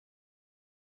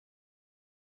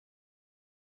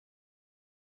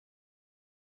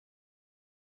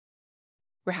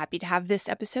We're happy to have this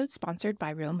episode sponsored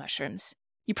by Real Mushrooms.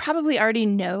 You probably already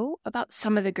know about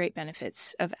some of the great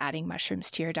benefits of adding mushrooms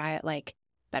to your diet, like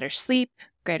better sleep,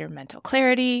 greater mental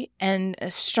clarity, and a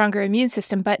stronger immune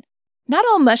system, but not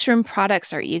all mushroom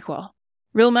products are equal.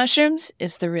 Real Mushrooms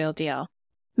is the real deal.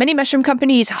 Many mushroom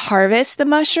companies harvest the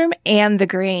mushroom and the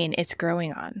grain it's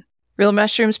growing on. Real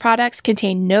Mushrooms products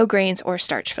contain no grains or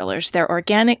starch fillers. They're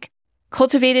organic,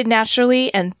 cultivated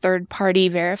naturally, and third-party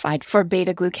verified for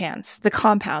beta-glucans, the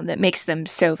compound that makes them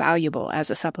so valuable as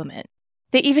a supplement.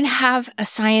 They even have a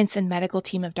science and medical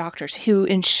team of doctors who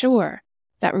ensure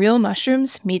that Real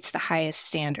Mushrooms meets the highest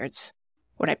standards.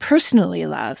 What I personally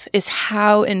love is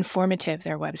how informative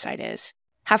their website is.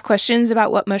 Have questions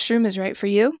about what mushroom is right for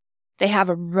you? They have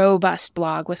a robust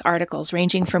blog with articles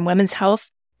ranging from women's health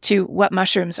to what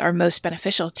mushrooms are most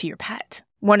beneficial to your pet.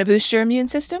 Want to boost your immune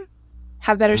system?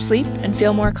 Have better sleep and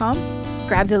feel more calm?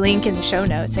 Grab the link in the show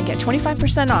notes and get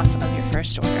 25% off of your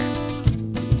first order.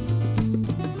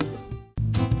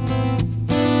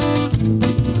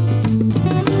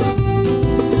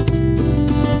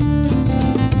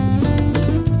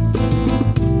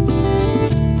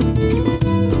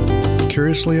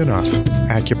 Curiously enough,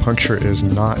 acupuncture is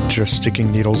not just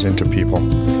sticking needles into people.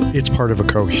 It's part of a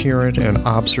coherent and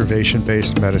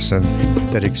observation-based medicine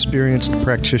that experienced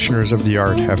practitioners of the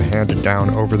art have handed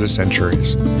down over the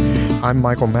centuries. I'm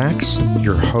Michael Max,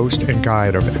 your host and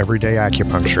guide of Everyday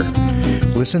Acupuncture.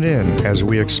 Listen in as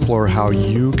we explore how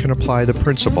you can apply the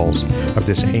principles of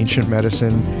this ancient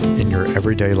medicine in your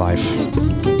everyday life.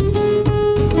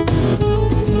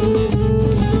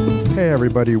 Hey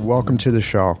everybody, welcome to the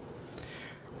show.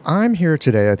 I'm here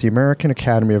today at the American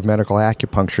Academy of Medical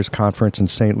Acupuncture's conference in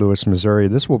St. Louis, Missouri.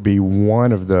 This will be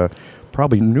one of the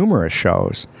probably numerous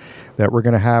shows that we're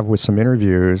going to have with some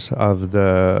interviews of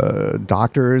the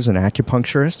doctors and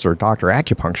acupuncturists or doctor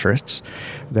acupuncturists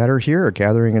that are here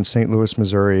gathering in St. Louis,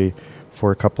 Missouri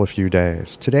for a few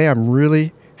days. Today I'm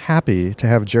really happy to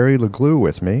have Jerry LeGlue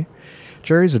with me.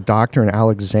 Jerry's a doctor in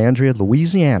Alexandria,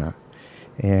 Louisiana.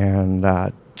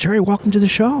 And Jerry, welcome to the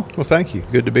show. Well, thank you.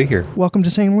 Good to be here. Welcome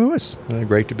to St. Louis.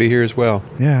 Great to be here as well.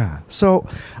 Yeah. So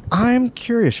I'm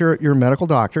curious. You're a medical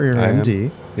doctor. You're an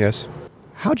MD. Yes.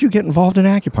 How'd you get involved in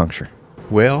acupuncture?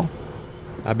 Well,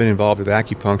 I've been involved with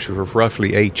acupuncture for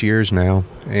roughly 8 years now,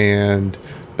 and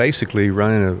basically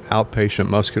running an outpatient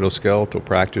musculoskeletal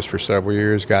practice for several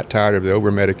years. Got tired of the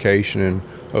over-medication and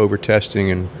over-testing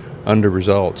and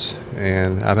under-results.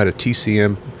 And I've had a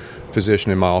TCM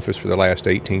physician in my office for the last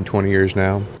 18, 20 years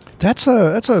now. That's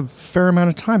a fair amount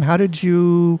of time. How did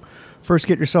you first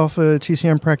get yourself a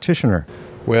TCM practitioner?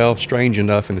 Well, strange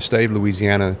enough, in the state of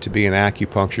Louisiana, to be an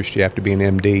acupuncturist, you have to be an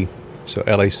MD. So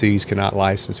LACs cannot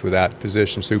license without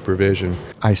physician supervision.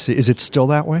 I see. Is it still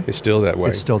that way? It's still that way.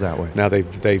 It's still that way. Now,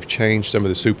 they've changed some of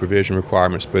the supervision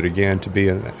requirements, but again, to be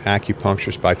an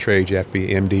acupuncturist by trade, you have to be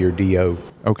MD or DO.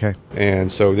 Okay.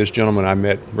 And so this gentleman I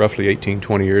met roughly 18,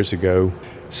 20 years ago,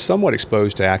 somewhat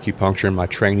exposed to acupuncture in my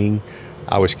training.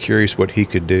 I was curious what he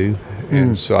could do,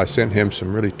 and so I sent him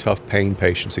some really tough pain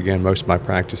patients. Again, most of my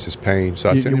practice is pain.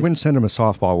 So you wouldn't send him a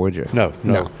softball, would you? No.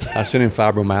 I sent him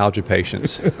fibromyalgia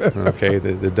patients. Okay,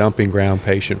 the dumping ground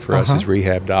patient for us as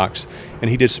rehab docs, and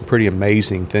he did some pretty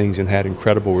amazing things and had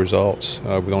incredible results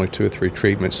with only 2 or 3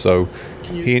 treatments. So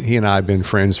he and I have been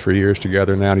friends for years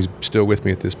together now, and he's still with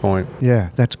me at this point.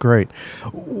 Yeah, that's great.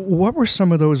 What were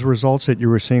some of those results that you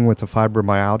were seeing with the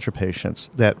fibromyalgia patients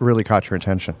that really caught your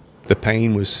attention? The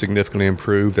pain was significantly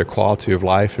improved, their quality of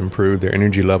life improved, their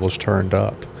energy levels turned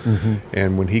up. Mm-hmm.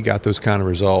 And when he got those kind of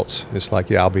results, it's like,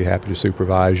 yeah, I'll be happy to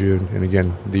supervise you. And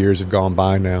again, the years have gone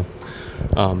by now.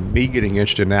 Me getting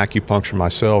interested in acupuncture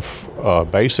myself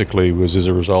basically was as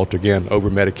a result, again,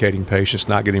 over-medicating patients,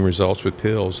 not getting results with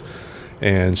pills.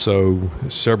 And so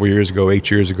several years ago, 8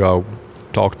 years ago,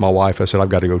 I talked to my wife. I said, I've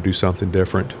got to go do something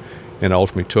different. And I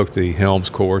ultimately took the Helms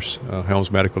course,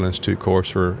 Helms Medical Institute course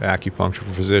for acupuncture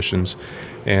for physicians,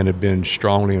 and have been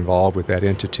strongly involved with that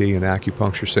entity and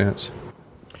acupuncture since.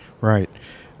 Right.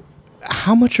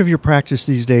 How much of your practice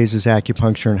these days is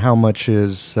acupuncture, and how much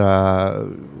is,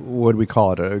 what do we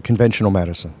call it, a conventional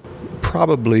medicine?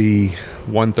 Probably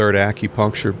 1/3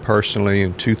 acupuncture personally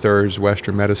and 2/3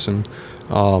 Western medicine.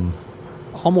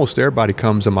 Almost everybody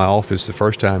comes in my office the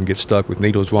first time and gets stuck with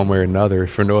needles one way or another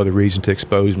for no other reason to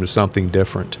expose them to something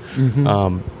different.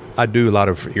 Mm-hmm. I do a lot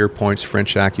of ear points,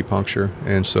 French acupuncture,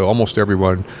 and so almost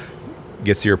everyone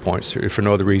gets ear points for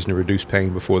no other reason to reduce pain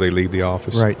before they leave the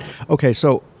office. Right. Okay,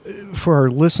 so for our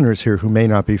listeners here who may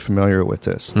not be familiar with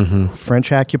this, French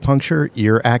acupuncture,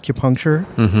 ear acupuncture,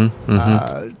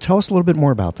 tell us a little bit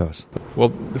more about those. Well,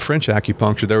 the French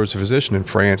acupuncture, there was a physician in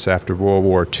France after World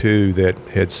War II that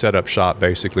had set up shop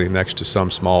basically next to some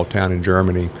small town in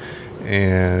Germany.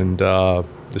 And the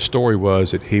story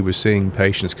was that he was seeing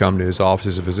patients come to his office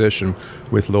as a physician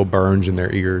with little burns in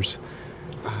their ears.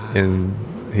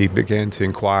 And he began to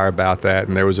inquire about that.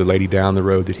 And there was a lady down the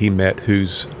road that he met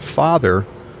whose father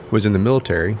was in the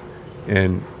military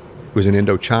and was in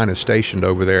Indochina, stationed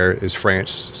over there as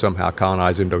France somehow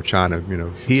colonized Indochina. You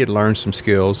know, he had learned some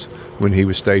skills when he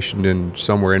was stationed in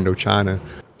somewhere Indochina.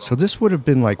 So this would have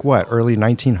been like what, early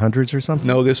 1900s or something?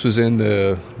 No, this was in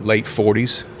the late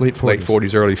 40s. Late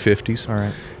 40s, early 50s. All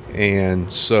right.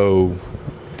 And so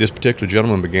this particular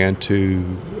gentleman began to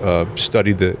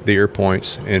study the ear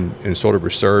points and sort of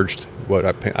researched what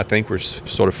I think were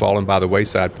sort of fallen by the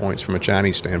wayside points from a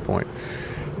Chinese standpoint.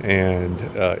 And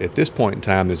at this point in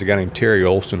time, there's a guy named Terry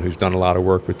Olson who's done a lot of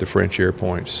work with the French ear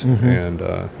points. And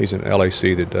he's an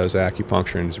LAC that does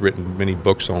acupuncture and has written many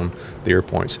books on the ear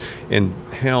points. And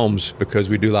Helms, because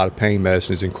we do a lot of pain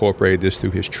medicine, has incorporated this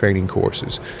through his training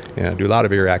courses. And I do a lot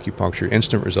of ear acupuncture,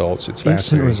 instant results. It's fascinating.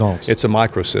 Instant results. It's a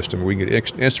microsystem. We can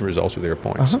get instant results with ear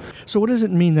points. So what does it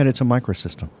mean that it's a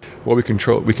microsystem? Well, we can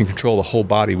control the whole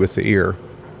body with the ear,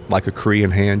 like a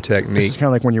Korean hand technique. This is kind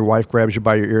of like when your wife grabs you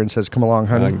by your ear and says, "Come along,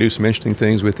 honey." I can do some interesting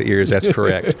things with the ears. That's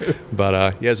correct.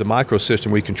 But as a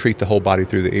microsystem, we can treat the whole body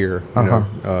through the ear. You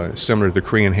know, similar to the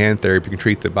Korean hand therapy, you can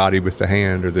treat the body with the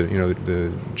hand, or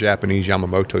the Japanese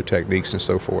Yamamoto techniques and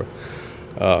so forth.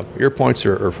 Ear points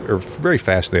are very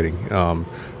fascinating.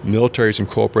 Military's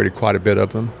incorporated quite a bit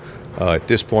of them. At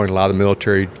this point, a lot of the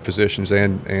military physicians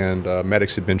and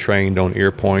medics have been trained on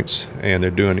ear points, and they're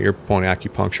doing ear point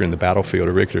acupuncture in the battlefield,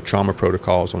 auricular trauma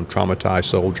protocols on traumatized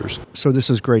soldiers. So this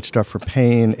is great stuff for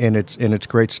pain, and it's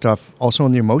great stuff also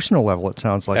on the emotional level, it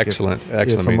sounds like. Excellent.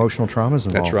 If emotional trauma is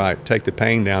involved. That's right. Take the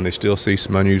pain down. They still see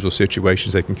some unusual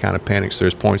situations. They can kind of panic. So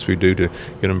there's points we do to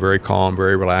get them very calm,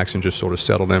 very relaxed, and just sort of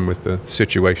settle them with the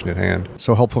situation at hand.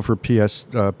 So helpful for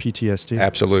PTSD?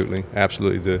 Absolutely.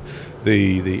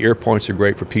 The ear points are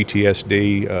great for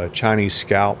PTSD, Chinese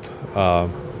scalp.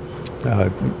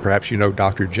 Perhaps you know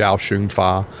Dr. Zhao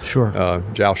Xunfa. Sure.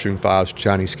 Zhao Xunfa's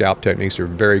Chinese scalp techniques are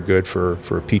very good for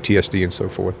PTSD and so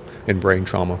forth, and brain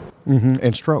trauma.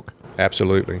 And stroke.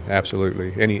 Absolutely.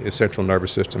 Any central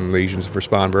nervous system lesions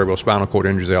respond very well. Spinal cord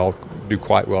injuries, they all do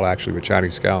quite well actually with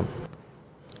Chinese scalp.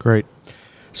 Great.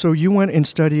 So you went and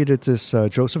studied at this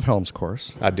Joseph Helms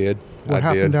course. I did. What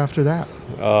happened after that?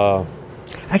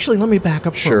 Actually, let me back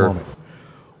up for a moment.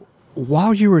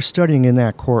 While you were studying in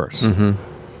that course,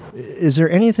 is there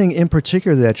anything in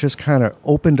particular that just kind of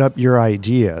opened up your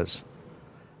ideas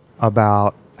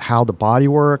about how the body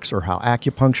works, or how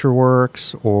acupuncture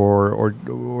works,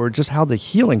 or just how the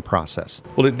healing process?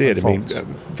 Well, it did. unfolds? I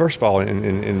mean, first of all,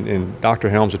 and Dr.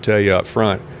 Helms will tell you up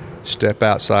front, step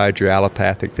outside your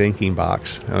allopathic thinking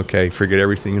box. Okay, forget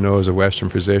everything you know as a Western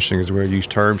physician, because we're going to use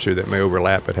terms here that may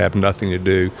overlap but have nothing to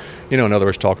do. In other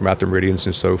words, talking about the meridians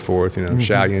and so forth.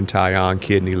 Shaoyin, Taiyan,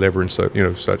 kidney, liver, and so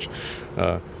such.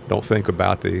 Don't think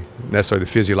about necessarily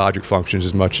the physiologic functions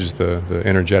as much as the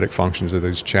energetic functions of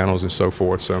these channels and so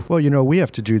forth. So, well, we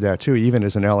have to do that too, even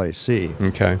as an LAC.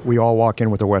 Okay, we all walk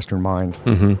in with a Western mind,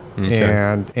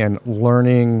 okay. and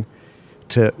learning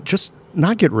to just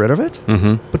not get rid of it,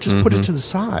 but just put it to the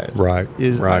side. Right.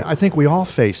 I think we all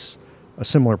face a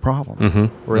similar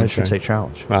problem, or I should say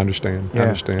challenge. I understand.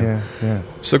 Yeah.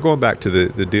 So going back to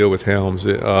the deal with Helms,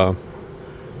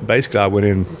 basically I went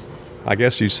in, I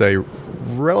guess you'd say,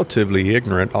 relatively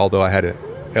ignorant, although I had a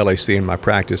LAC in my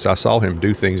practice. I saw him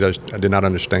do things I did not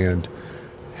understand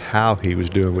how he was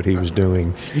doing what he was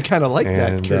doing. You kind of like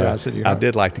that curiosity. I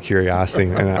did like the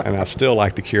curiosity, and I still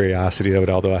like the curiosity of it,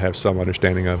 although I have some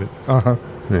understanding of it.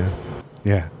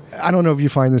 Yeah. I don't know if you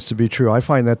find this to be true. I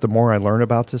find that the more I learn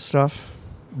about this stuff,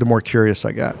 the more curious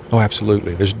I get. Oh,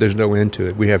 absolutely. There's no end to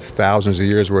it. We have thousands of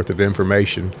years worth of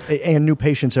information. And new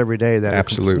patients every day that are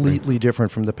completely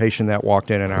different from the patient that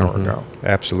walked in an hour ago.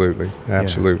 Absolutely. Yeah.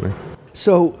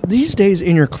 So these days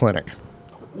in your clinic,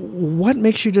 what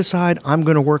makes you decide, I'm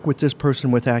going to work with this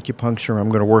person with acupuncture, I'm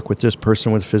going to work with this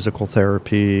person with physical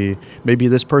therapy, maybe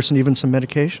this person even some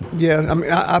medication? Yeah, I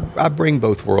mean, I bring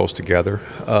both worlds together.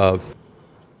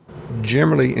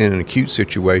 Generally, in an acute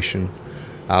situation,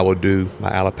 I will do my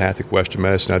allopathic Western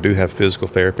medicine. I do have physical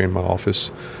therapy in my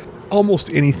office. Almost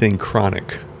anything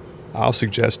chronic, I'll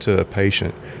suggest to a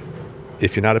patient,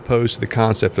 if you're not opposed to the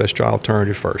concept, let's try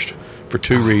alternative first, for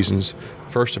two reasons.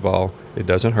 First of all, it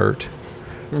doesn't hurt.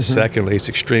 Secondly, it's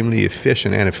extremely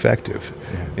efficient and effective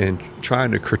in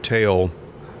trying to curtail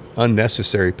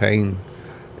unnecessary pain.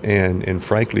 And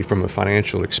frankly, from a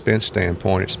financial expense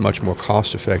standpoint, it's much more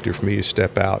cost effective for me to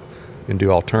step out and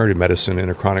do alternative medicine in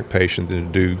a chronic patient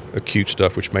than to do acute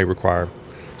stuff, which may require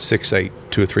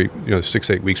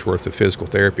 6-8 weeks worth of physical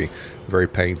therapy. Very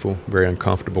painful, very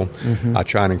uncomfortable. I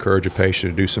try and encourage a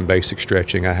patient to do some basic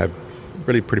stretching. I have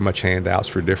really pretty much handouts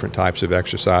for different types of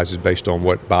exercises based on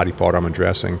what body part I'm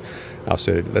addressing. I'll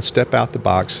say, let's step out the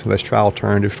box. Let's try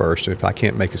alternative first. And if I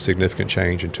can't make a significant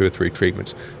change in 2 or 3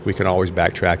 treatments, we can always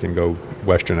backtrack and go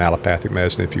Western allopathic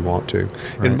medicine if you want to.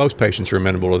 Right. And most patients are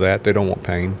amenable to that. They don't want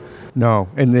pain. No,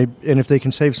 and if they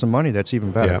can save some money, that's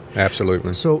even better. Yeah,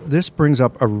 absolutely. So this brings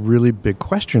up a really big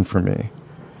question for me,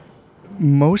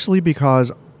 mostly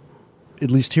because, at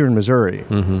least here in Missouri,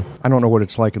 I don't know what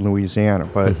it's like in Louisiana,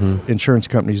 but insurance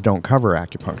companies don't cover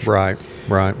acupuncture.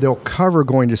 Right. They'll cover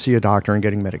going to see a doctor and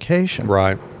getting medication.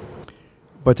 Right.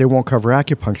 But they won't cover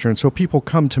acupuncture. And so people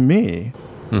come to me,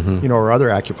 or other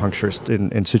acupuncturists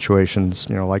in situations,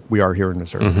 like we are here in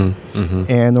Missouri.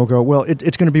 And they'll go, well,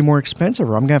 it's going to be more expensive,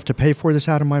 or I'm going to have to pay for this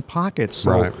out of my pocket.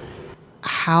 So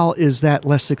how is that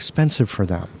less expensive for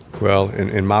them? Well,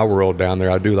 in my world down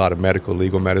there, I do a lot of medical,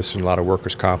 legal medicine, a lot of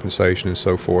workers' compensation and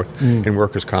so forth. And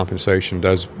workers' compensation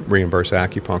does reimburse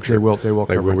acupuncture. They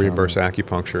will reimburse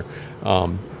acupuncture.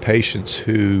 Patients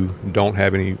who don't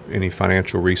have any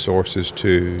financial resources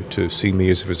to see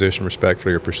me as a physician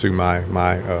respectfully or pursue my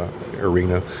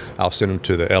arena, I'll send them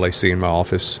to the LAC in my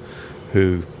office,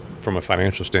 who, from a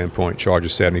financial standpoint,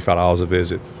 charges $75 a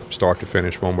visit, start to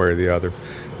finish, one way or the other.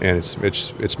 And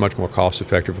it's much more cost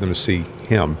effective for them to see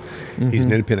him. He's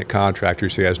an independent contractor,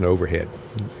 so he has no overhead.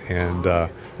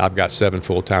 And I've got 7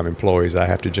 full-time employees. I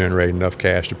have to generate enough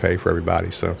cash to pay for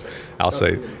everybody. So I'll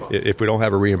say, if we don't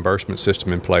have a reimbursement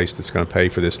system in place that's going to pay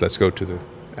for this, let's go to the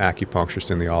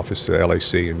acupuncturist in the office, the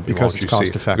LAC, and because it's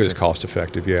cost effective. Because it's cost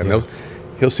effective, yeah. And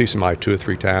he'll see somebody 2 or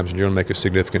 3 times, and you're going to make a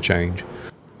significant change.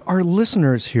 Our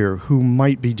listeners here who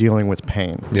might be dealing with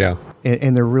pain,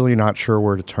 and they're really not sure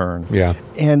where to turn,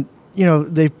 and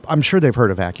I'm sure they've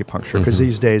heard of acupuncture, because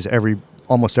these days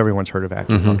almost everyone's heard of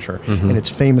acupuncture, and it's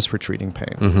famous for treating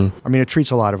pain. I mean, it treats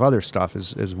a lot of other stuff,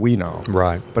 as we know,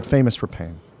 but famous for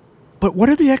pain. But what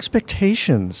are the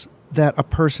expectations that a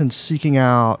person seeking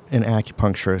out an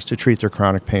acupuncturist to treat their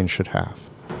chronic pain should have?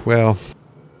 Well,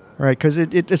 right, because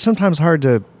it's sometimes hard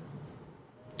to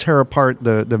tear apart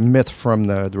the myth from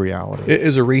the reality.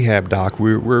 As a rehab doc,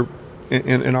 we're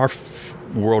in our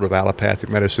world of allopathic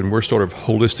medicine, we're sort of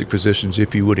holistic physicians,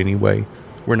 if you would, anyway.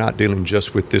 We're not dealing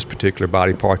just with this particular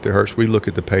body part that hurts. We look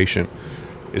at the patient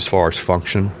as far as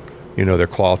function, their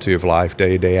quality of life,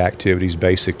 day-to-day activities,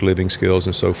 basic living skills,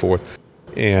 and so forth.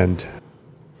 And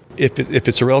if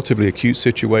it's a relatively acute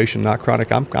situation, not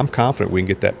chronic, I'm confident we can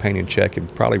get that pain in check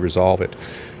and probably resolve it.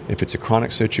 If it's a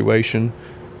chronic situation,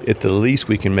 at the least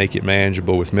we can make it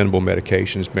manageable with minimal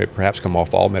medications, perhaps come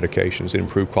off all medications and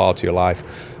improve quality of life.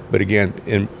 But again,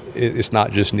 it's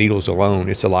not just needles alone,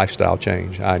 it's a lifestyle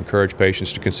change. I encourage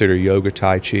patients to consider yoga,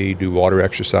 Tai Chi, do water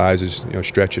exercises,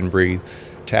 stretch and breathe,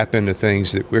 tap into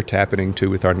things that we're tapping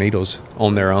into with our needles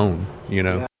on their own,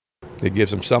 It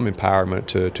gives them some empowerment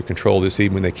to control this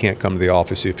even when they can't come to the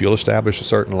office. If you'll establish a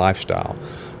certain lifestyle,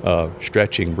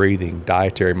 stretching, breathing,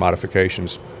 dietary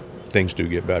modifications, things do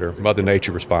get better. Mother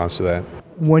Nature responds to that.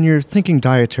 When you're thinking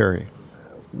dietary,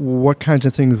 what kinds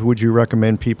of things would you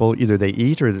recommend people either they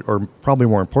eat or probably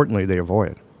more importantly, they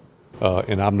avoid?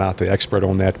 And I'm not the expert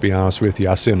on that, to be honest with you.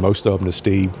 I send most of them to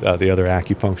Steve, the other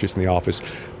acupuncturist in the office.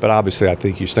 But obviously, I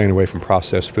think you're staying away from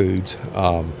processed foods.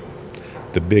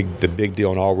 The big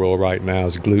deal in our world right now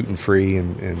is gluten-free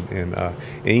and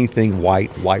anything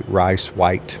white rice,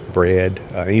 white bread,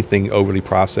 anything overly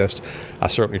processed. I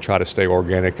certainly try to stay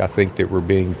organic. I think that we're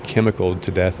being chemicaled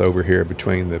to death over here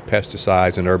between the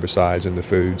pesticides and herbicides in the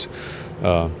foods.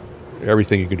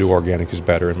 Everything you can do organic is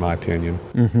better, in my opinion.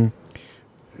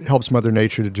 It helps Mother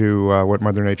Nature to do what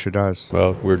Mother Nature does.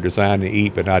 Well, we're designed to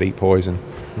eat but not eat poison.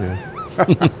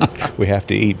 We have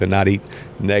to eat but not eat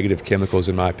negative chemicals,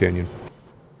 in my opinion.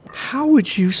 How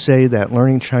would you say that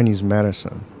learning Chinese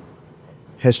medicine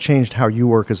has changed how you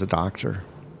work as a doctor?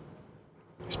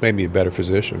 It's made me a better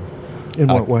physician. In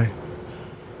what way?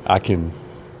 I can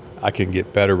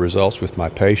get better results with my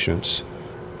patients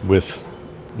with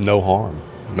no harm,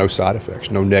 no side effects,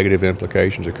 no negative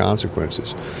implications or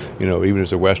consequences. Even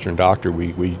as a Western doctor,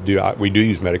 we do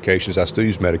use medications. I still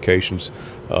use medications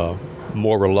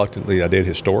more reluctantly than I did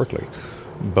historically,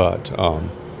 but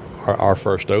our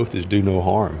first oath is do no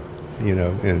harm,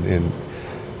 and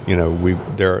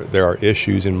there are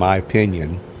issues, in my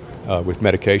opinion, with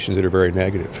medications that are very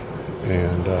negative.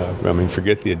 And I mean,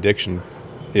 forget the addiction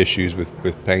issues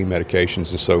with pain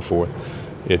medications and so forth.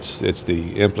 It's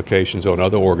the implications on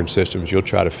other organ systems. You'll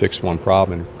try to fix one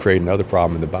problem and create another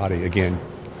problem in the body. Again,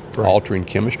 altering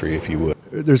chemistry, if you would.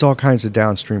 There's all kinds of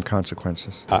downstream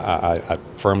consequences. I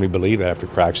firmly believe that after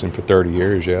practicing for 30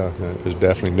 years, there's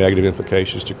definitely negative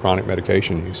implications to chronic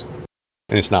medication use.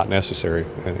 And it's not necessary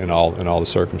in all the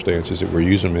circumstances that we're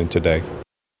using them in today.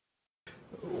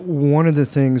 One of the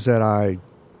things that I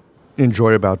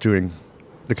enjoy about doing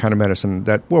the kind of medicine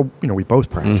that, we both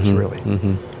practice, really.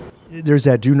 Mm-hmm. There's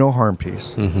that do no harm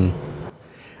piece. Mm-hmm.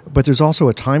 But there's also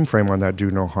a time frame on that do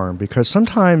no harm, because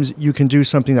sometimes you can do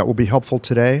something that will be helpful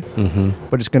today,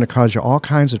 but it's going to cause you all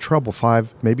kinds of trouble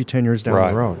 5, maybe 10 years down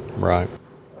the road. Right.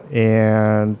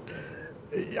 And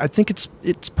I think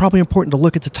it's probably important to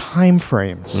look at the time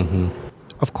frames. Mm-hmm.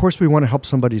 Of course, we want to help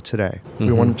somebody today. Mm-hmm.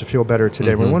 We want them to feel better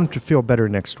today. Mm-hmm. We want them to feel better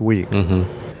next week.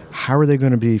 Mm-hmm. How are they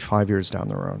going to be 5 years down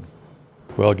the road?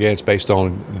 Well, again, it's based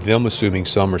on them assuming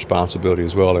some responsibility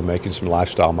as well and making some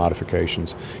lifestyle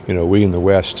modifications. We in the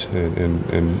West,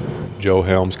 and Joe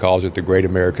Helms calls it the Great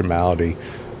American Malady.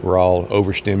 We're all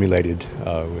overstimulated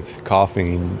with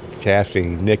caffeine,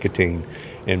 nicotine,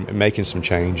 and making some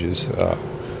changes.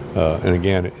 And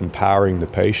again, empowering the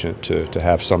patient to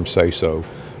have some say-so.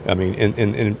 I mean,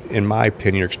 in my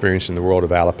opinion or experience in the world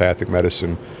of allopathic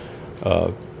medicine,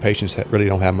 patients really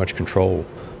don't have much control.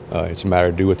 It's a matter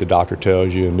of do what the doctor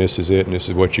tells you, and this is it, and this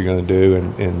is what you're going to do,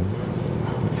 and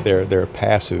they're a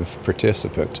passive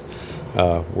participant.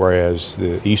 Whereas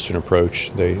the Eastern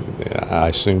approach, I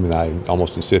assume, and I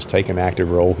almost insist, take an active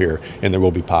role here, and there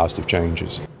will be positive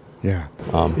changes. Yeah,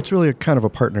 it's really a kind of a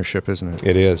partnership, isn't it?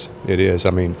 It is. I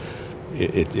mean,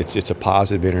 it's a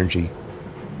positive energy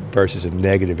versus a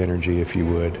negative energy, if you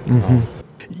would. Mm-hmm.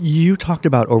 You talked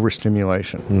about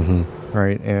overstimulation,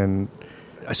 right? And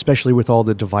especially with all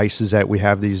the devices that we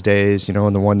have these days, and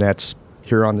the one that's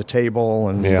here on the table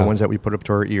and the ones that we put up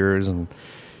to our ears and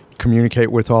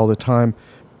communicate with all the time.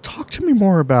 Talk to me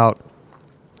more about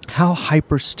how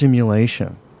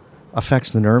hyperstimulation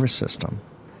affects the nervous system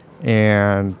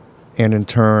and in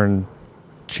turn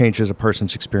changes a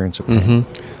person's experience of pain.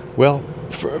 Mm-hmm. Well,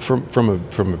 from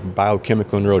a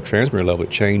biochemical neurotransmitter level,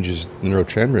 it changes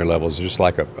neurotransmitter levels, just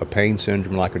like a pain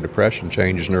syndrome, like a depression,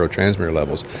 changes neurotransmitter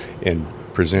levels and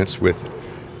presents with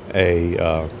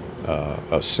a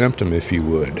symptom, if you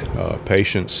would.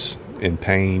 Patients in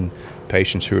pain,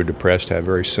 patients who are depressed have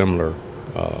very similar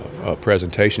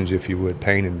presentations, if you would.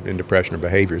 Pain and depression are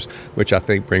behaviors, which I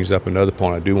think brings up another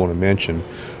point I do want to mention.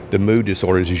 The mood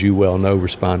disorders, as you well know,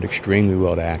 respond extremely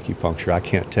well to acupuncture. I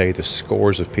can't tell you the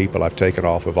scores of people I've taken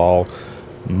off of all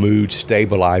mood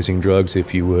stabilizing drugs,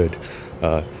 if you would,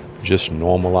 just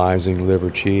normalizing liver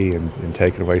qi and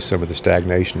taking away some of the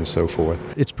stagnation and so forth.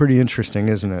 It's pretty interesting,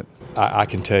 isn't it? I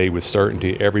can tell you with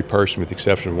certainty, every person, with the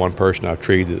exception of one person I've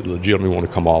treated that legitimately want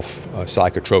to come off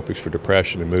psychotropics for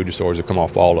depression and mood disorders, have come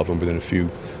off all of them within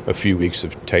a few weeks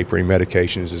of tapering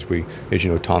medications as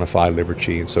tonify liver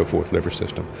qi and so forth, liver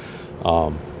system.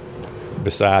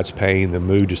 Besides pain, the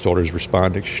mood disorders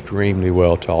respond extremely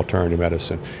well to alternative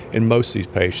medicine. And most of these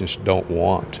patients don't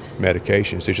want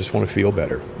medications. They just want to feel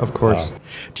better. Of course.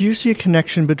 Do you see a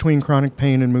connection between chronic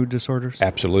pain and mood disorders?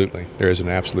 Absolutely. There is an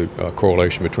absolute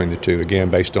correlation between the two,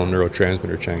 again, based on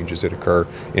neurotransmitter changes that occur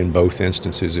in both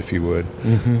instances, if you would.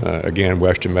 Mm-hmm. Again,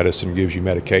 Western medicine gives you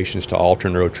medications to alter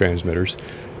neurotransmitters.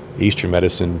 Eastern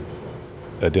medicine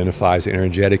identifies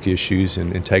energetic issues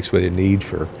and takes away the need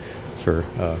for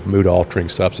mood-altering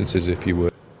substances, if you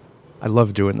would. I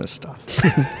love doing this stuff.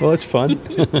 Well, it's fun.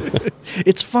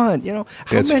 It's fun,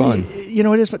 fun.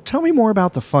 It is. But tell me more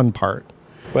about the fun part.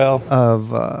 Well,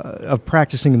 of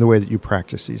practicing in the way that you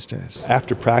practice these days.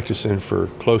 After practicing for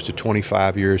close to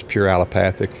 25 years, pure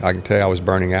allopathic, I can tell you I was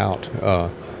burning out.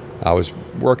 I was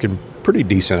working pretty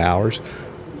decent hours,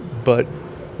 but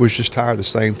was just tired of the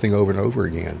same thing over and over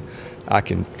again. I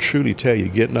can truly tell you,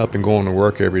 getting up and going to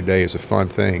work every day is a fun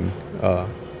thing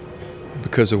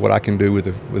because of what I can do with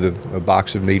a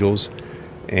box of needles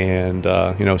and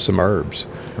some herbs.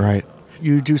 Right.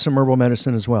 You do some herbal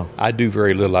medicine as well? I do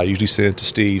very little. I usually send it to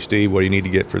Steve. Steve, what do you need to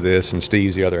get for this? And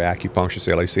Steve's the other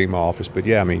acupuncturist at LAC in my office. But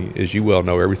yeah, I mean, as you well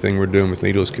know, everything we're doing with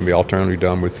needles can be alternatively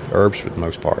done with herbs for the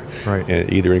most part. Right.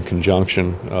 Either in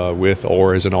conjunction with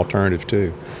or as an alternative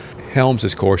too.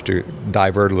 Helms' course, to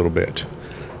divert a little bit.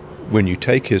 When you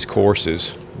take his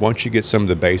courses, once you get some of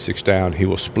the basics down, he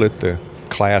will split the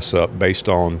class up based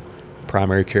on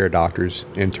primary care doctors,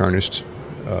 internists,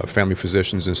 family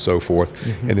physicians, and so forth,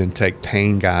 and then take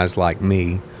pain guys like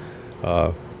me,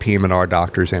 PM&R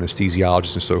doctors,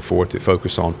 anesthesiologists, and so forth that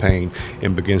focus on pain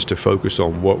and begins to focus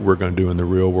on what we're going to do in the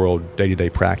real world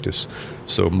day-to-day practice.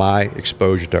 So my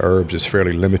exposure to herbs is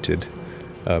fairly limited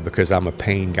because I'm a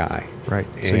pain guy. Right.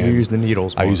 So you use the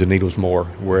needles more. I use the needles more,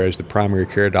 whereas the primary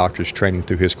care doctor's training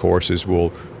through his courses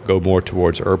will go more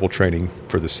towards herbal training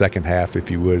for the second half, if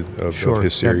you would, of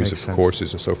his series of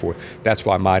courses and so forth. That's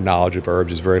why my knowledge of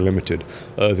herbs is very limited.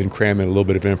 Other than cramming a little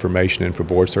bit of information in for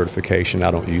board certification,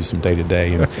 I don't use them day to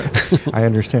day. I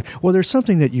understand. Well, there's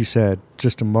something that you said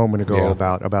just a moment ago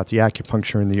about the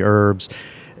acupuncture and the herbs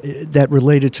that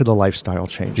related to the lifestyle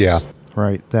changes. Yeah.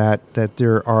 Right, that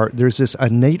there's this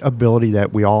innate ability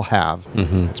that we all have.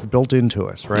 Mm-hmm. It's built into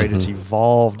us, right? Mm-hmm. It's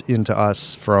evolved into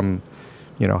us from,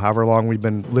 however long we've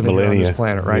been living on this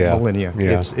planet, right? Yeah. Millennia.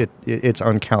 Yeah. It's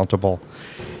uncountable.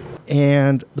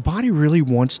 And the body really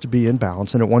wants to be in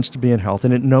balance, and it wants to be in health,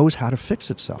 and it knows how to fix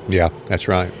itself. Yeah, that's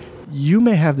right. You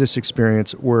may have this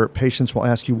experience where patients will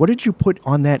ask you, what did you put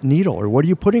on that needle, or what are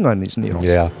you putting on these needles?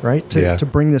 Yeah. Right? To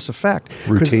bring this effect.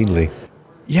 Routinely.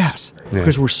 Yes,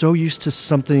 because we're so used to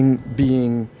something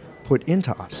being put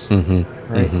into us, right?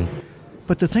 Mm-hmm.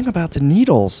 But the thing about the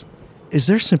needles is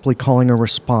they're simply calling a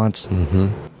response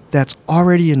that's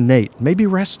already innate, maybe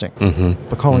resting,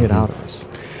 but calling it out of us.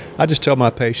 I just tell my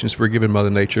patients we're giving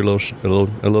Mother Nature a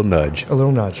little nudge. A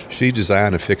little nudge. She's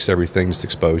designed to fix everything that's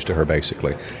exposed to her,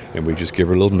 basically, and we just give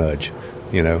her a little nudge,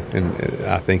 And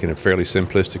I think in a fairly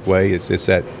simplistic way, it's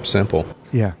that simple.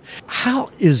 Yeah. How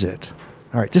is it?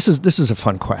 All right, this is a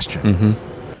fun question. Mm-hmm.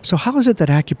 So how is it that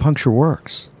acupuncture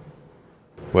works?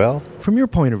 Well, from your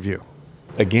point of view.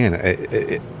 Again,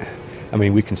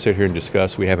 we can sit here and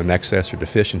discuss we have an excess or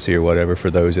deficiency or whatever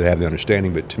for those that have the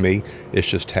understanding, but to me, it's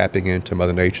just tapping into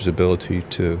Mother Nature's ability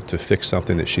to fix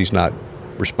something that she's not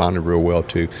responded real well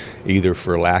to, either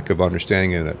for lack of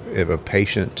understanding of a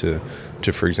patient to,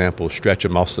 for example, stretch a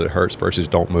muscle that hurts versus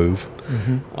don't move.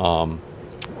 Mm-hmm.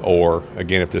 Or,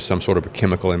 again, if there's some sort of a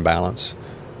chemical imbalance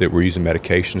that we're using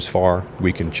medications for,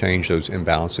 we can change those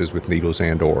imbalances with needles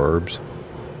and or herbs.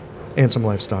 And some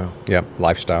lifestyle. Yeah,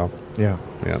 lifestyle. Yeah.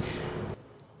 Yeah.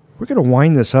 We're going to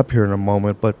wind this up here in a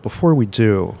moment, but before we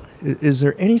do, is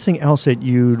there anything else that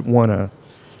you'd want to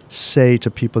say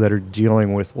to people that are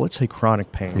dealing with, let's say,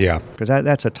 chronic pain? Yeah. Because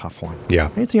that's a tough one.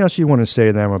 Yeah. Anything else you want to say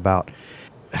to them about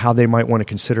how they might want to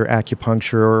consider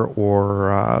acupuncture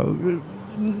or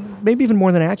maybe even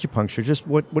more than acupuncture? Just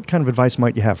what kind of advice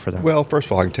might you have for them? Well, first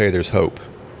of all, I can tell you there's hope.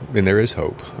 There is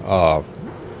hope.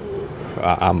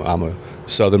 I'm a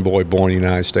Southern boy born in the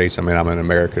United States. I'm an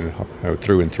American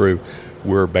through and through.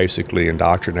 We're basically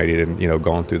indoctrinated and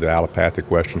gone through the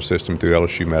allopathic Western system, through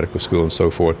LSU Medical School and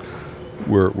so forth.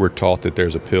 We're taught that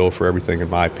there's a pill for everything, in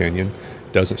my opinion.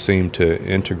 Doesn't seem to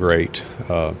integrate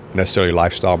necessarily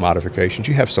lifestyle modifications.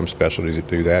 You have some specialties that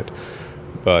do that,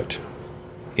 but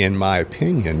in my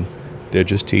opinion, they're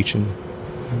just teaching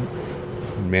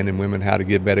men and women how to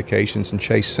give medications and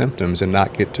chase symptoms and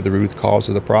not get to the root cause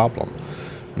of the problem.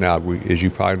 Now, as you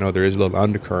probably know, there is a little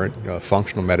undercurrent.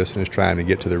 Functional medicine is trying to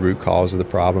get to the root cause of the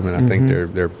problem, and I think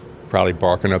they're probably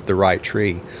barking up the right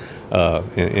tree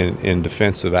in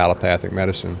defense of allopathic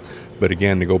medicine. But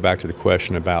again, to go back to the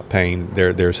question about pain,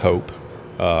 there's hope.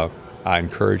 I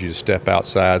encourage you to step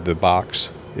outside the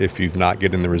box. If you've not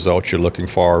getting the results you're looking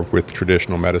for with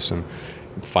traditional medicine,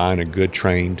 find a good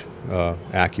trained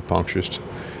acupuncturist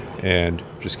and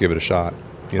just give it a shot.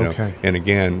 Okay. And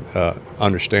again,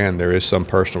 understand there is some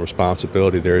personal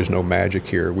responsibility. There is no magic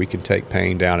here. We can take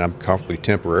pain down comfortably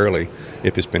temporarily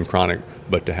if it's been chronic,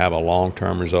 but to have a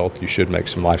long-term result, you should make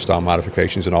some lifestyle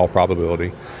modifications in all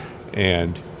probability.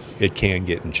 And it can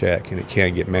get in check and it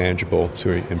can get manageable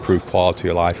to improve quality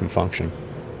of life and function.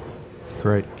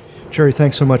 Great. Jerry,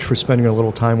 thanks so much for spending a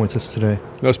little time with us today.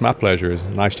 No, it's my pleasure. It's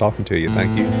nice talking to you.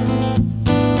 Thank you.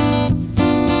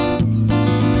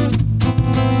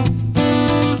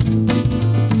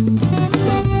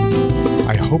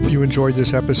 I hope you enjoyed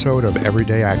this episode of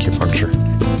Everyday Acupuncture.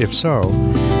 If so,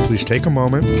 please take a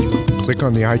moment, click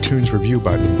on the iTunes review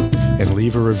button, and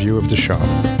leave a review of the show.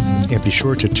 And be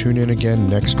sure to tune in again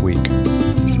next week.